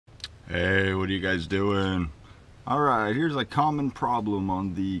Hey, what are you guys doing? Alright, here's a common problem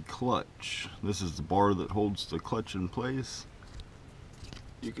on the clutch. This is the bar that holds the clutch in place.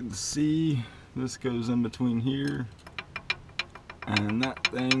 You can see this goes in between here, and that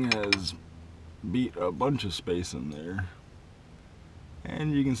thing has beat a bunch of space in there.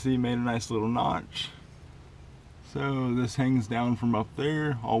 And you can see made a nice little notch. So this hangs down from up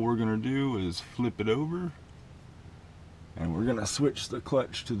there. All we're gonna do is flip it over, and we're gonna switch the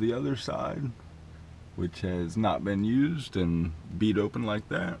clutch to the other side, which has not been used and beat open like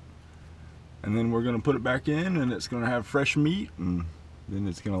that. And then we're gonna put it back in, and it's gonna have fresh meat, and then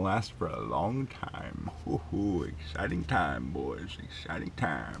it's gonna last for a long time. Woohoo, exciting time, boys, exciting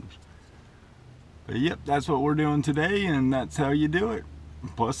times. But yep, that's what we're doing today, and that's how you do it.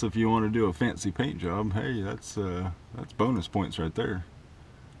 Plus, if you want to do a fancy paint job, hey, that's bonus points right there.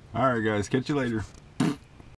 Alright guys, catch you later.